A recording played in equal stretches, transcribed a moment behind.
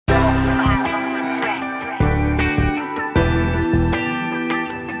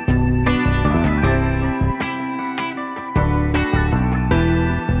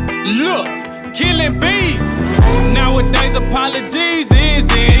Look, Killin beats. Nowadays apologies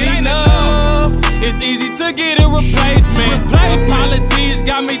isn't enough. It's easy to get a replacement. Apologies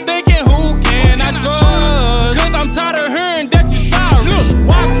got me thinking, who can I trust? Cause I'm tired of hearing that you sorry. Look,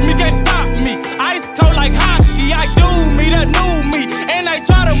 watch me, can't stop me. Ice cold like hockey. I do me that knew me, and they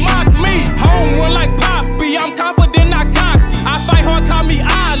try to mock me. Home run like Poppy, I'm confident, not cocky. I fight hard, call me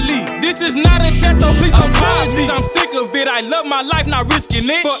Ali. This is not a test, so please don't apologies. I'm sick of it, I love my life, not risking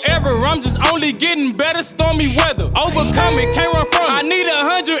it forever. I'm just only getting better, stormy weather. Overcome it, can't run from it. I need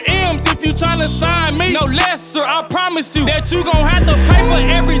 100 M's if you tryna sign me. No less, sir, I promise you that you gon' have to pay for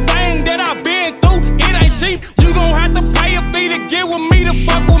everything that I've been through. It ain't cheap, you gon' have to pay a fee to get with me, to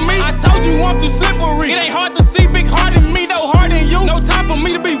fuck with me. I told you I'm too slippery. It ain't hard to see big heart in me, no heart in you. No time for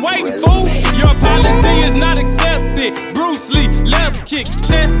me to be waiting, fool. Your apology is not accepted. Bruce Lee, left kick,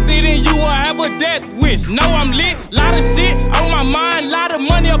 tested, and you will have a death wish. No, I'm lit, lot of shit on my mind, lot of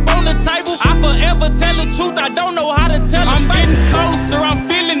money up on the table. I forever tell the truth, I don't know how to tell it. I'm getting closer, I'm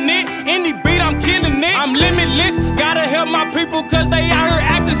feeling it. Any beat, I'm killing it. I'm limitless, gotta help my people cause they out here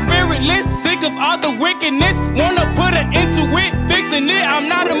acting spiritless. Sick of all the wickedness, wanna put an end to it, fixing it. I'm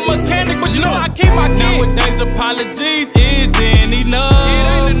not a mechanic, but you know I keep my kid. Nowadays apologies isn't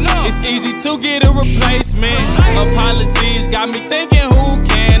enough. It's easy to get a replacement. Apologies got me thinking, who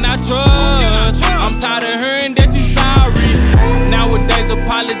can I trust? I'm tired of hearing that you sorry. Nowadays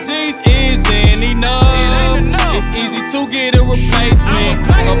apologies isn't enough. It's easy to get a replacement.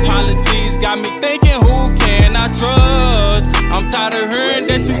 Apologies got me thinking, who can I trust? I'm tired of hearing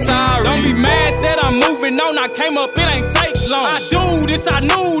that you sorry. Don't be mad that I'm moving on, I came up, it ain't take long. I do this, I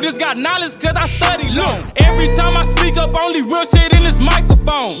knew this, got knowledge cause I studied long. Every time I speak up, only real shit in this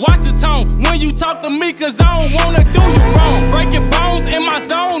microphone. Watch your tone when you talk to me cause I don't wanna do you wrong. Break your bones in my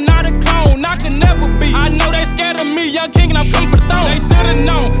zone, not a clone, I can never be. I know they scared of me, young king, and I'm coming for the throne. They should've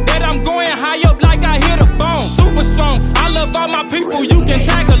known that I'm going high up like I hit a bone. Super strong, I love all my people, you can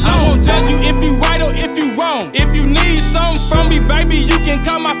tag along. I won't judge you if you right or if you wrong. If you need something from me, baby, you can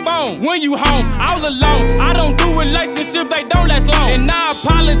call my phone. When you home, all alone, I don't do relationships, they don't last long. And I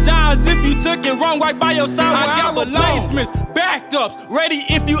apologize if you took it wrong, right by your side. I got replacements, backups, ready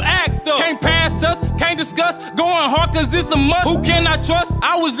if you act up. Can't pass us, can't discuss, going hard cause it's a must. Who can I trust?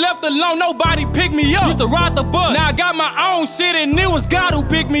 I was left alone, nobody picked me up. Used to ride the bus, now I got my own shit and it was God who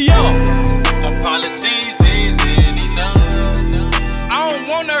picked me up. Apologies isn't enough. I don't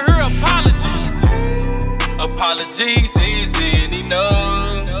wanna hear apologies. Apologies isn't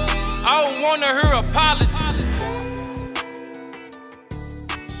enough. I don't wanna hear apologies.